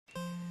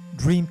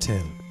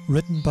Dreamtale,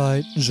 written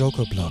by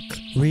Jokublog,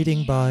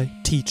 reading by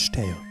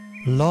Teachtale.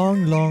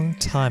 Long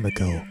time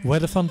ago, where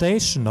the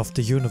foundation of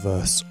the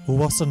universe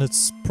was on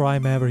its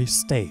primary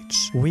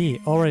stage, we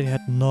already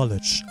had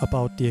knowledge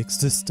about the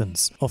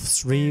existence of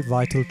three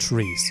vital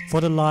trees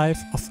for the life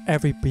of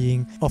every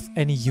being of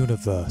any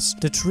universe: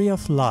 the tree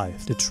of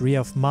life, the tree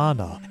of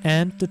mana,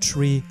 and the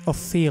tree of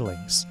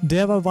feelings.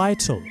 They were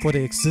vital for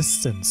the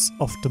existence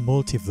of the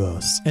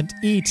multiverse, and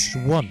each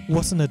one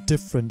was in a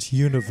different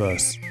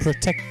universe,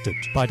 protected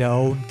by their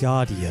own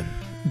guardian.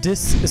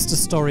 This is the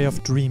story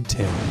of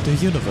Dreamtale, the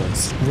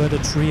universe where the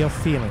tree of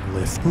feeling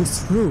lived,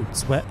 whose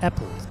roots were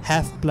apples,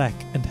 half black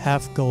and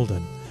half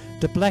golden.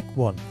 The black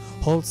one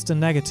holds the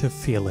negative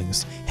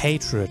feelings: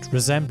 hatred,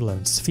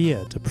 resemblance,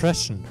 fear,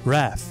 depression,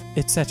 wrath,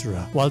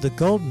 etc., while the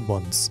golden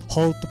ones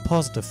hold the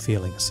positive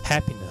feelings: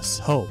 happiness,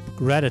 hope,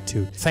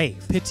 gratitude,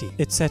 faith, pity,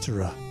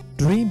 etc.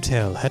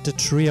 Dreamtale had the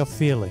tree of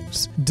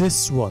feelings.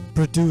 This one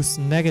produced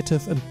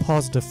negative and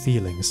positive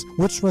feelings,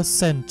 which were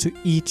sent to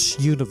each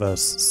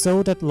universe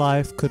so that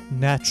life could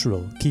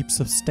naturally keep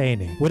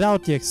sustaining.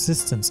 Without the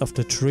existence of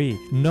the tree,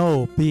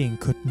 no being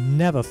could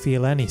never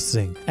feel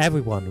anything.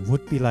 Everyone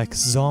would be like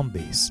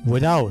zombies,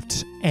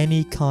 without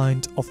any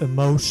kind of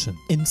emotion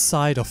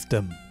inside of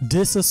them.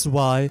 This is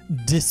why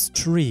this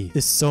tree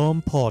is so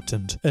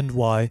important and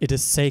why it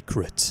is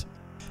sacred.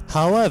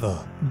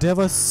 However, there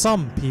were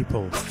some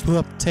people who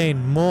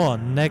obtained more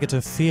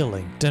negative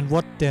feeling than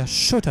what they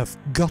should have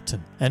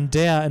gotten, and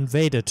they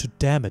invaded to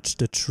damage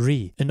the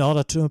tree in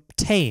order to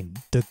obtain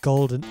the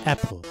golden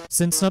apple.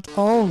 Since not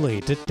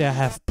only did they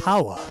have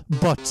power,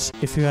 but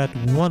if you had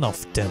one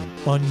of them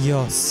on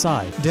your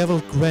side, they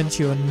will grant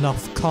you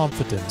enough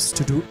confidence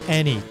to do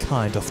any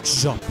kind of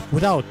job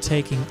without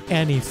taking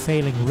any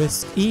failing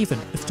risk, even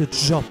if the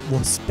job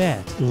was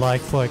bad,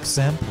 like for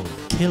example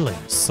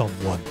killing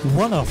someone.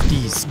 One of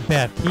these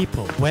bad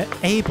people were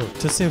able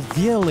to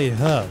severely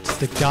hurt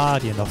the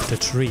guardian of the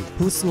tree,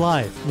 whose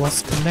life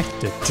was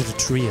connected to the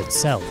tree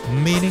itself,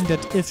 meaning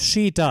that if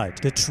she died,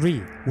 the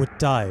tree would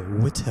die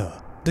with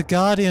her. The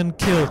guardian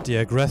killed the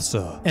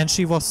aggressor, and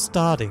she was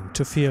starting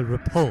to feel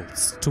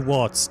repulse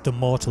towards the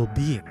mortal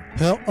being.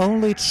 Her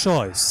only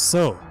choice,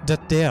 so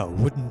that they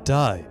wouldn't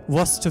die,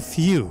 was to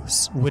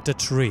fuse with the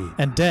tree,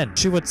 and then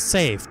she would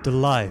save the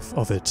life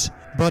of it.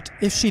 But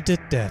if she did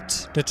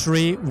that, the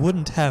tree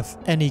wouldn't have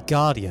any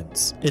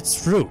guardians. Its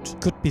fruit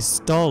could be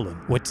stolen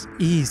with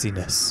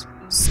easiness.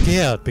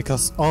 Scared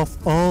because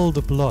of all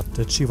the blood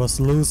that she was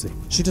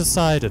losing, she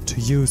decided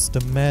to use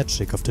the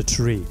magic of the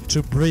tree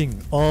to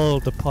bring all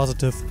the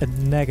positive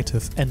and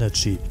negative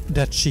energy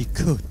that she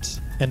could.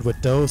 And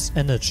with those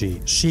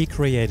energy, she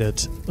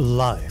created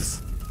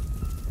life.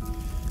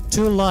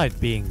 Two light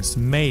beings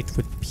made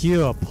with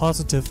pure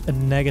positive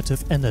and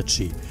negative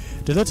energy.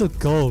 The little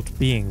gold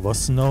being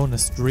was known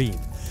as Dream,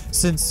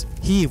 since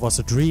he was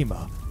a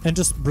dreamer, and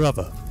his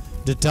brother,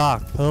 the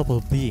dark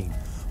purple being,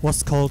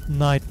 was called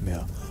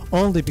Nightmare,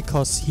 only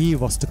because he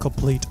was the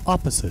complete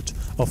opposite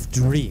of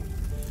Dream.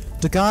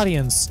 The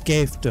guardians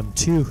gave them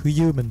two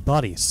human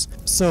bodies,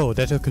 so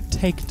that they could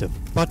take them,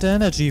 but the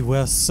energy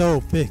was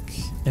so big,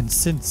 and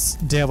since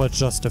there were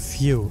just a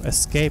few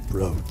escape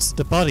routes,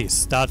 the bodies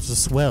started to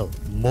swell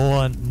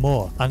more and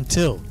more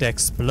until they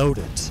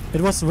exploded. It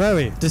was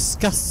very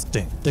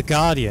disgusting. The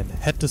guardian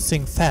had to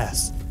think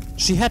fast.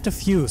 She had to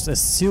fuse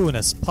as soon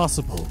as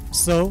possible,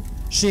 so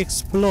she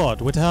explored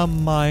with her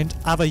mind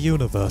other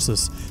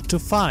universes to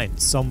find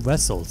some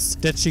vessels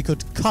that she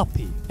could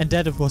copy and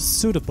that it was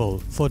suitable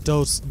for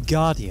those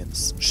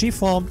guardians. She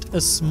formed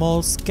a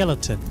small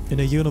skeleton in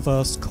a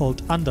universe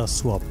called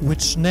Underswap,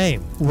 which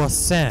name was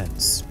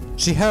Sans.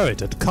 She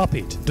hurried and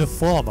copied the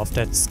form of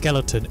that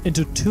skeleton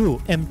into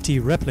two empty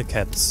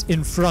replicants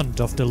in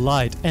front of the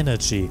light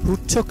energy, who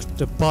took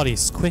the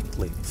bodies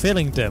quickly,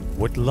 filling them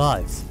with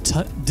life.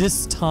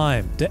 This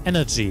time the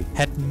energy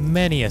had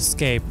many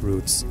escape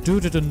routes due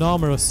to the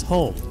enormous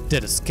hole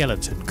that a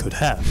skeleton could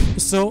have,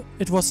 so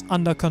it was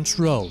under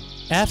control.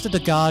 After the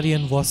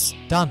guardian was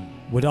done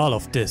with all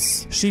of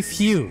this, she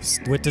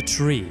fused with the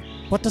tree.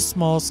 But the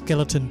small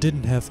skeleton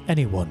didn't have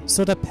anyone,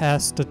 so they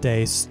passed the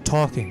days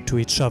talking to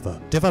each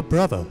other. They were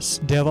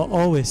brothers. They were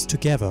always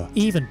together,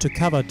 even to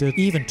cover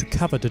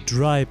the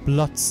dry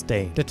blood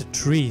stain that the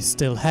tree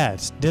still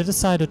had. They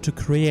decided to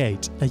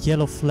create a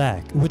yellow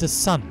flag with a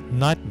sun,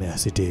 Nightmare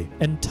City,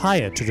 and tie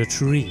it to the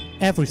tree.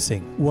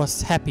 Everything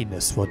was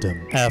happiness for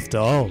them. After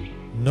all,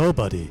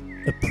 nobody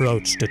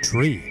approached the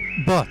tree.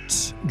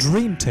 But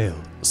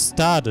Dreamtale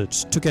started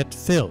to get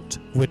filled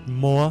with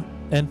more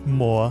and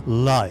more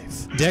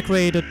life. They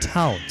created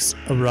towns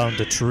around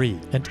the tree,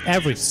 and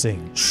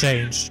everything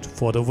changed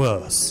for the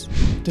worse.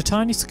 The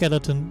tiny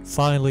skeleton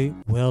finally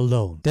were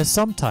alone. They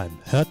sometimes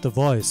heard the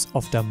voice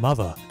of their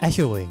mother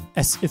echoing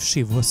as if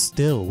she was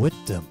still with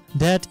them.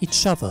 They're at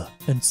each other,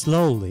 and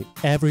slowly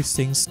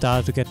everything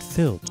started to get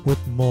filled with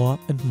more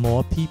and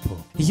more people.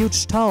 A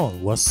huge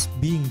town was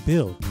being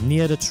built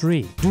near the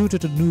tree due to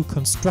the new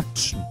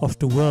construction of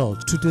the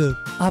world to the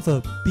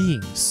other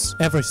beings.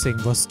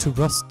 Everything was too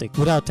rustic,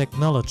 without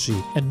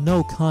technology and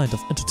no kind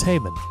of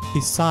entertainment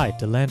beside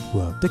the land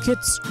work. The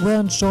kids were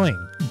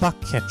enjoying bug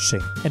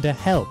catching and they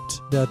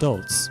helped the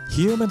adults.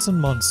 Humans and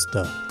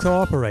monsters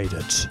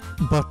cooperated,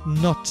 but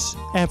not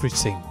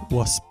everything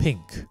was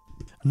pink.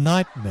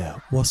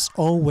 Nightmare was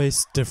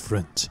always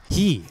different.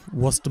 He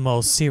was the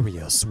most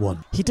serious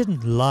one. He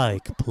didn't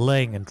like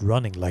playing and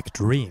running like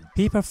Dream.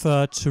 He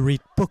preferred to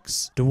read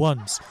books, the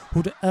ones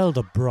who the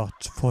elder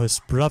brought for his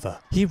brother.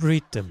 He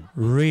read them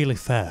really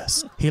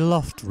fast. He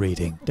loved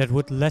reading that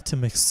would let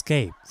him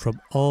escape from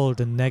all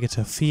the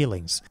negative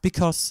feelings,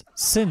 because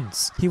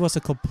since he was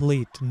a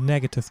complete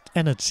negative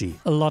energy,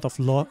 a lot of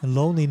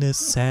loneliness,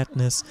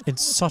 sadness and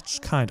such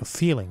kind of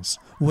feelings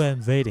were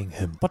invading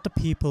him. But the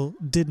people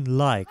didn't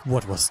like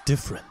what was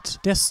different.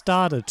 They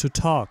started to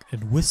talk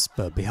and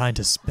whisper behind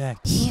his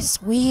back.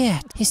 He's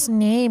weird. His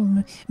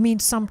name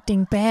means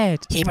something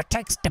bad. He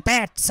protects the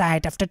bad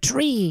side of the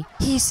tree.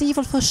 He's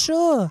evil for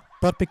sure.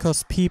 But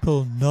because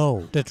people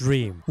know that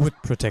Dream would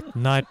protect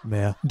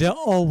Nightmare, they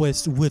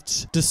always would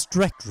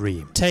distract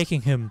Dream,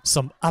 taking him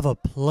some other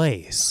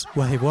place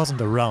where he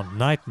wasn't around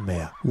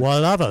Nightmare,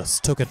 while others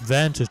took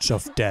advantage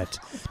of that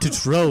to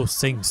throw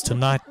things to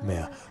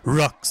Nightmare,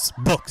 rocks,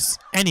 books,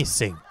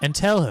 anything, and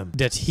tell him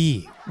that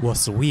he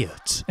was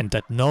weird and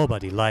that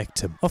nobody liked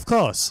him. Of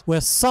course,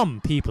 were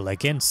some people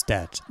against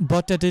that,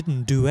 but they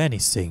didn't do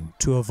anything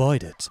to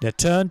avoid it. They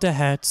turned their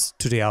heads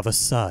to the other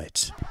side.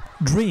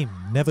 Dream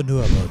never knew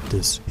about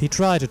this. He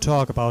tried to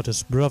talk about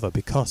his brother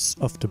because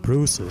of the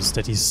bruises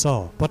that he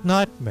saw, but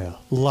Nightmare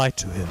lied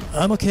to him.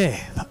 I'm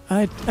okay.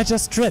 I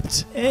just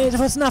tripped. It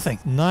was nothing.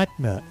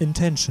 Nightmare's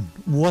intention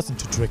wasn't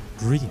to trick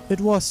Dream.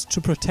 It was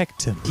to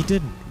protect him. He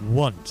didn't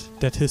want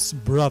that his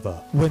brother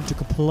went to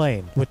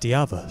complain with the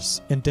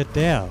others and that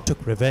they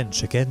took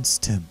revenge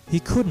against him.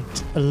 He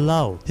couldn't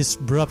allow his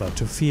brother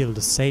to feel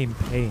the same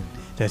pain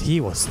that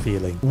he was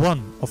feeling.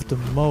 One of the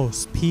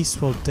most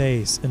peaceful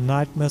days in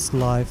Nightmare's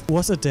life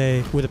was a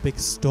day with a big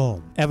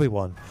storm.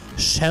 Everyone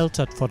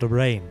sheltered for the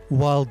rain,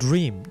 while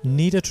Dream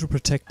needed to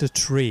protect the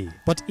tree,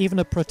 but even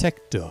a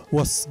protector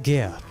was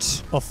scared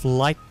of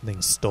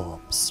lightning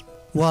storms.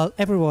 While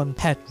everyone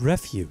had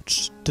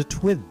refuge, the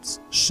twins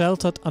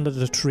sheltered under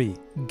the tree,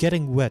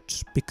 getting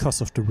wet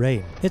because of the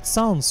rain. It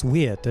sounds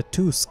weird that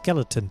two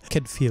skeletons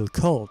can feel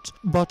cold,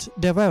 but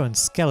they weren't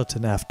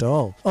skeleton after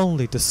all.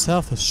 Only the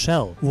surface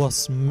shell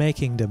was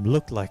making them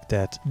look like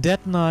that.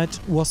 That night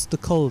was the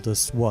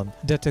coldest one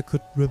that they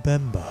could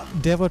remember.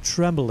 They were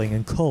trembling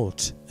and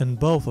cold, and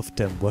both of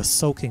them were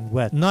soaking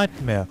wet.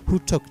 Nightmare, who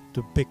took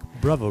the big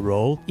brother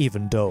role,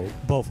 even though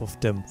both of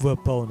them were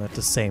born at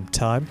the same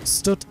time,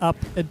 stood up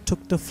and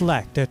took the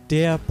flag that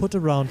they put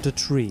around the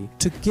tree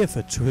to give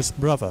it to his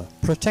brother,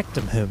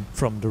 protecting him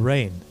from the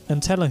rain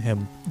and telling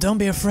him, "Don't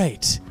be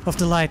afraid of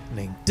the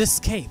lightning. This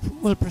cape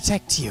will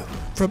protect you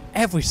from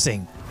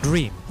everything."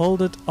 Dream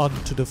held on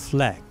to the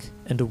flag,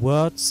 and the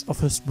words of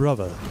his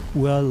brother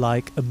were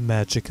like a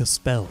magical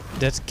spell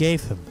that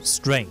gave him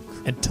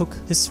strength and took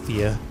his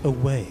fear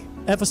away.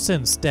 Ever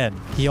since then,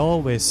 he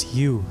always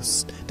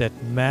used that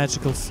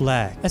magical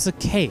flag as a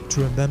cape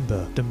to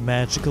remember the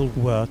magical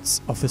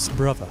words of his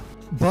brother.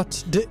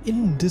 But the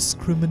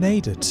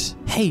indiscriminated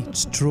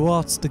hate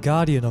towards the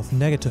guardian of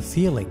negative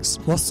feelings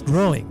was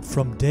growing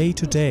from day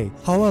to day.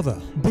 However,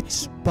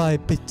 bit by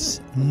bit,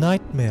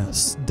 Nightmare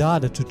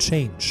started to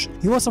change.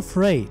 He was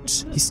afraid.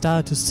 He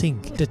started to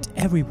think that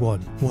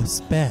everyone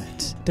was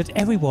bad, that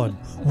everyone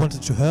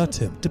wanted to hurt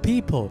him. The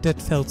people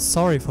that felt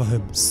sorry for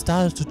him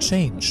started to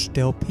change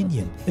their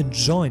opinion and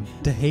join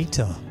the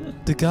hater.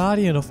 The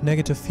guardian of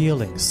negative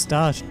feelings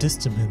started to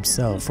distance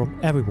himself from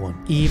everyone,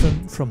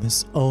 even from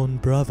his own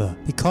brother.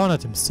 He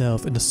cornered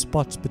himself in the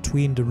spot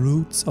between the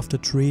roots of the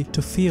tree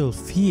to feel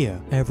fear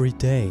every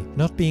day,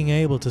 not being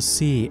able to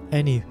see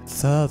any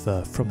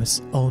further from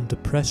his own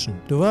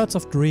depression. The words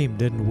of Dream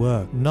didn't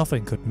work.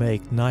 Nothing could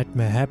make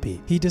Nightmare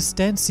happy. He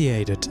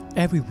distanciated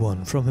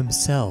everyone from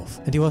himself,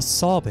 and he was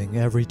sobbing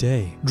every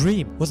day.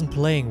 Dream wasn't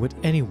playing with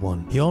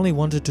anyone. He only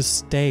wanted to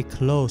stay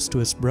close to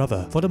his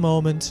brother. For the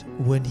moment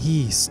when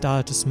he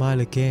started to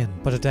smile again,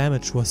 but the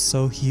damage was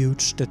so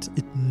huge that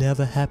it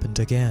never happened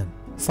again.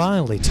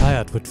 Finally,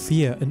 tired with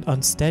fear and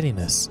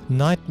unsteadiness,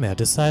 Nightmare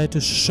decided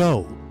to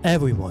show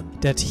everyone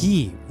that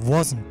he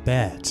wasn't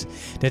bad,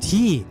 that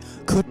he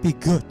could be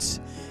good,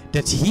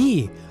 that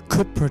he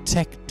could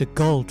protect the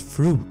gold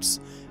fruits,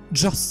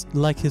 just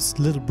like his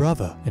little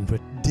brother. And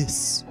with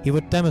this, he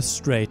would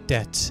demonstrate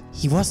that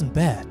he wasn't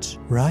bad,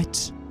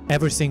 right?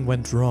 Everything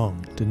went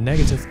wrong. The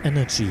negative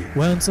energy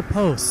weren't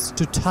supposed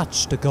to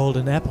touch the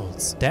golden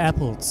apples. The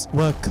apples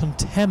were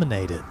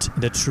contaminated.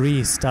 The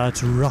tree started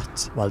to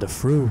rot, while the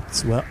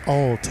fruits were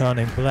all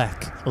turning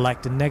black,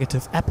 like the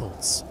negative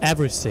apples.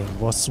 Everything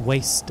was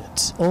wasted,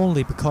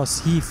 only because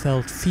he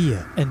felt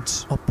fear and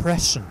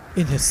oppression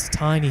in his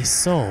tiny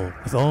soul.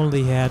 If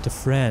only he had a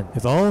friend,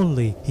 if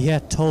only he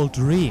had told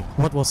Dream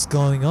what was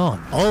going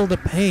on, all the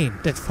pain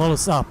that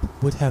follows up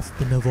would have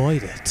been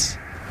avoided.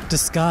 The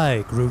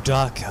sky grew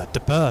darker, the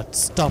birds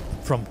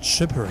stopped from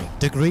chippering,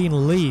 the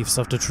green leaves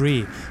of the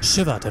tree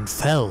shivered and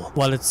fell,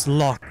 while its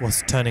log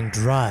was turning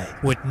dry,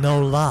 with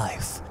no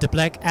life. The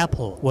black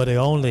apple were the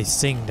only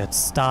thing that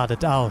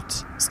standed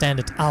out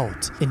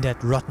in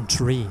that rotten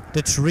tree.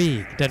 The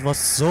tree that was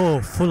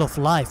so full of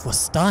life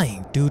was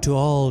dying due to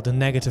all the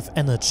negative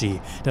energy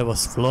that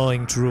was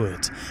flowing through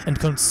it and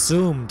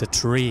consumed the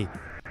tree.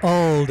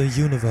 All the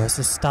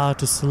universes started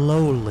to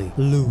slowly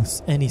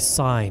lose any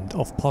sign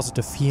of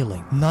positive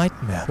feeling.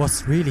 Nightmare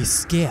was really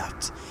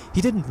scared. He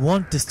didn't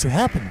want this to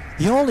happen.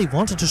 He only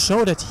wanted to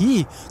show that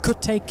he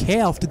could take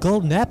care of the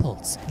golden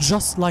apples.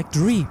 Just like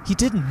Dream, he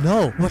didn't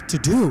know what to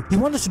do. He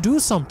wanted to do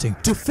something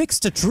to fix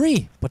the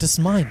tree, but his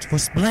mind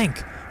was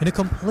blank. In a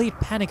complete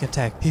panic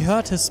attack, he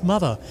heard his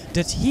mother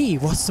that he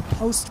was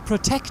supposed to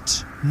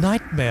protect.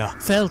 Nightmare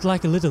felt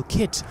like a little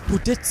kid who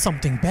did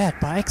something bad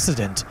by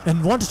accident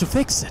and wanted to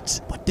fix it,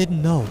 but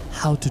didn't know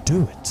how to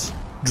do it.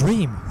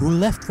 Dream, who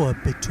left for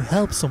a bit to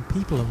help some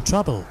people in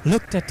trouble,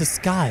 looked at the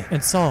sky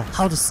and saw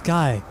how the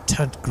sky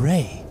turned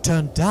grey,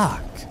 turned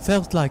dark,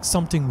 felt like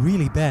something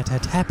really bad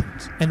had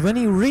happened. And when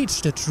he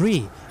reached the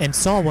tree and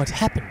saw what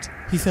happened,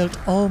 he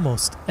felt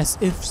almost as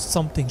if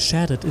something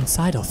shattered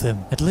inside of him.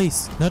 At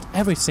least, not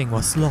everything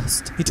was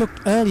lost. He took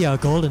earlier a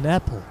golden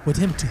apple with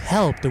him to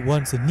help the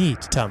ones in need.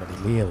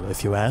 Terminally ill,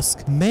 if you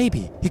ask.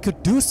 Maybe he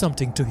could do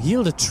something to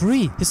heal the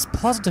tree. His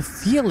positive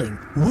feeling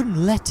wouldn't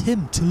let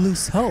him to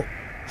lose hope.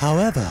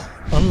 However,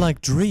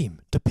 unlike Dream,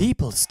 the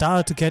people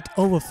started to get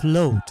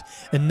overflowed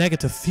in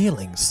negative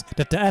feelings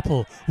that the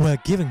apple were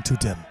giving to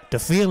them. The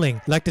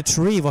feeling like the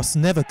tree was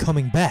never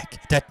coming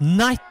back. That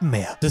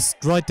nightmare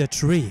destroyed the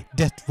tree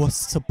that was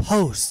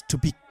supposed to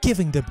be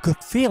giving them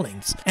good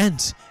feelings,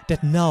 and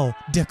that now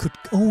they could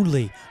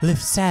only live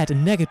sad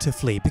and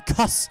negatively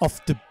because of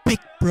the big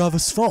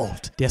brother's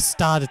fault. They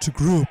started to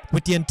group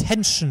with the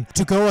intention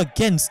to go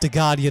against the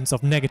guardians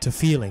of negative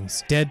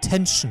feelings. Their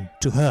intention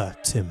to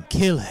hurt him,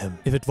 kill him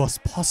if it was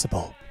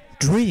possible.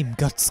 Dream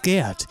got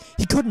scared.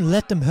 He couldn't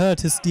let them hurt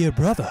his dear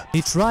brother.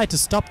 He tried to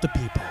stop the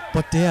people,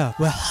 but there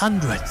were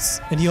hundreds,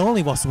 and he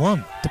only was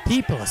one. The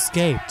people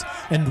escaped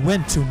and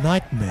went to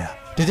Nightmare.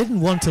 They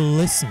didn't want to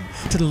listen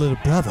to the little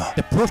brother.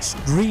 They pushed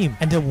Dream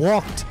and they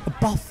walked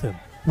above him,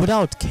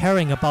 without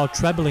caring about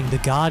troubling the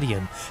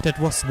guardian that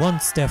was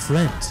once their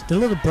friend. The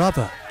little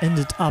brother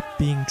ended up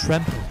being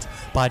trampled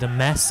by the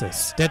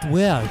masses that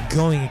were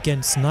going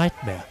against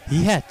Nightmare.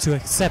 He had to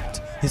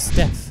accept his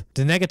death.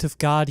 The negative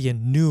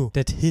guardian knew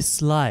that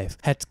his life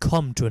had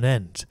come to an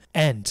end,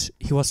 and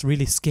he was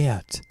really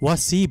scared.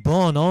 Was he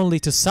born only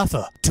to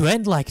suffer, to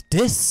end like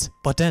this?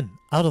 But then,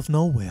 out of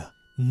nowhere,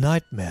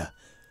 Nightmare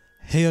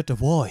heard a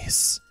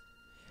voice.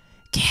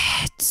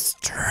 Get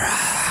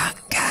stronger.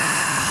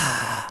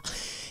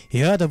 He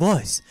heard a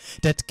voice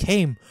that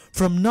came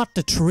from not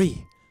the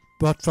tree,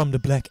 but from the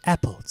black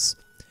apples.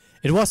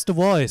 It was the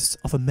voice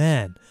of a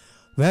man,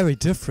 very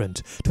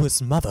different to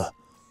his mother.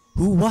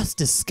 Who was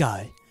this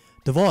guy?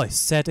 The voice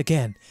said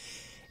again,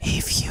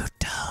 If you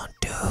don't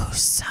do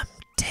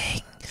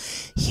something,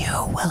 you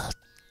will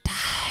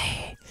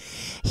die.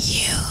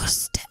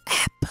 Use the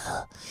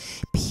apple.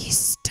 Be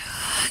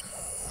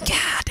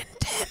stronger than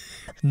them.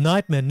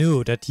 Nightmare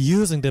knew that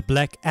using the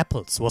black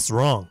apples was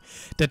wrong,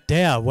 that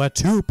they were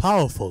too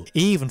powerful,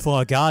 even for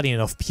a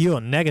guardian of pure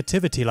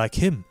negativity like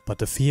him. But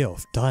the fear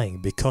of dying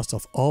because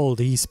of all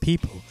these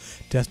people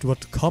that were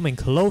coming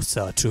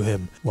closer to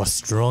him was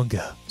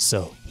stronger.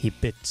 So he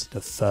bit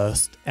the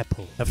first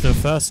apple. After the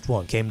first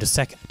one came the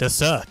second, the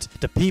third.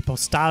 The people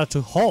started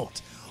to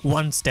halt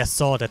once they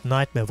saw that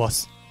Nightmare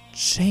was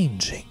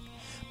changing.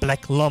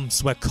 Black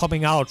lumps were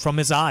coming out from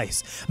his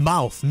eyes,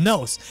 mouth,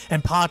 nose,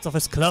 and parts of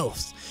his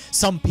clothes.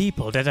 Some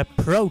people that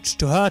approached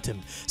to hurt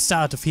him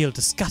started to feel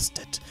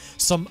disgusted.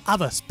 Some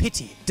others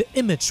pity. The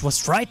image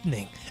was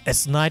frightening.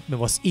 As Nightmare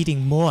was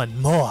eating more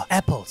and more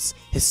apples,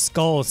 his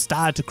skull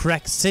started to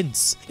crack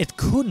since it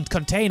couldn't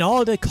contain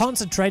all the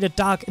concentrated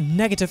dark and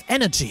negative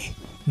energy.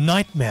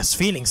 Nightmare's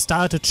feelings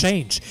started to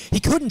change.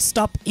 He couldn't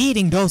stop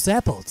eating those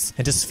apples,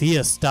 and his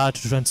fears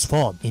started to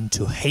transform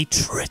into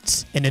hatred.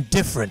 An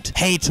indifferent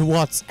hate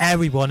towards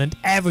everyone and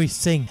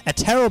everything. A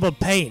terrible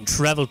pain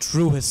traveled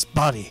through his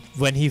body.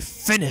 When he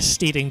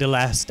finished eating the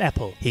last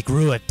apple, he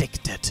grew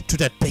addicted to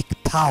that big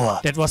power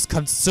that was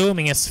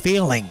consuming his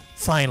feeling.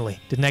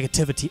 Finally, the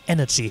negativity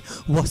energy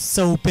was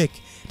so big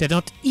that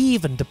not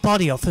even the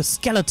body of his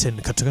skeleton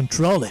could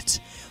control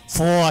it.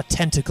 4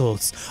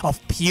 tentacles of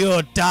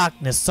pure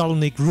darkness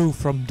suddenly grew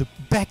from the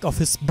back of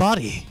his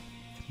body.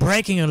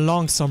 breaking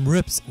along some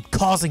ribs and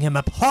causing him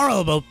a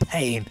horrible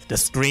pain. The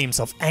screams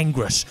of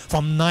anguish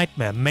from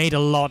Nightmare made a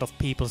lot of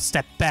people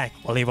step back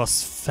while he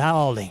was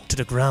falling to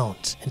the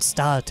ground and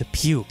started to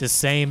puke the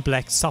same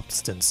black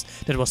substance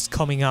that was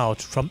coming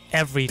out from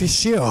every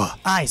fissure.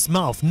 Eyes,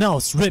 mouth,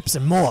 nose, ribs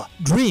and more.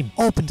 Dream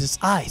opened his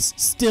eyes,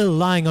 still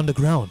lying on the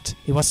ground.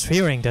 He was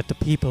fearing that the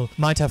people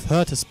might have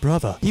hurt his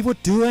brother. He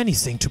would do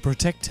anything to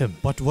protect him.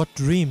 But what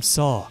Dream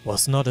saw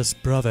was not his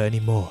brother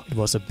anymore. It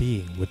was a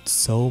being with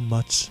so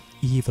much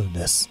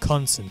evilness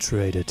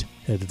concentrated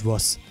that it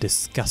was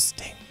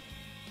disgusting.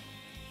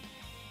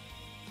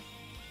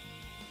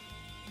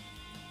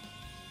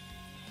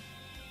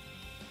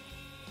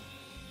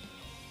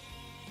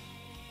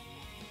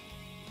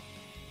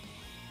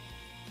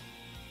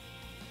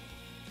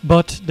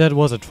 But that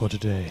was it for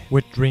today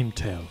with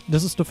Dreamtale.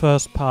 This is the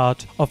first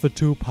part of a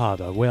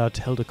two-parter where I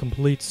tell the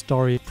complete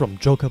story from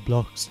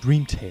Jokublog's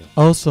Dreamtale.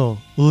 Also,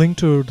 link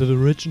to the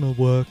original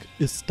work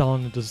is down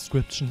in the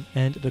description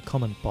and in the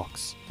comment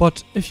box.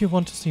 But if you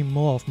want to see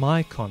more of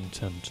my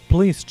content,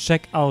 please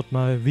check out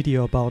my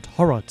video about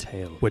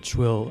Horrortale, which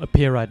will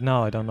appear right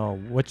now. I don't know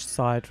which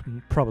side,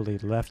 probably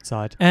the left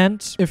side.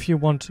 And if you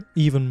want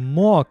even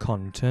more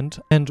content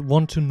and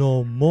want to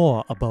know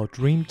more about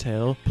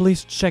Dreamtale,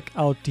 please check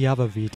out the other videos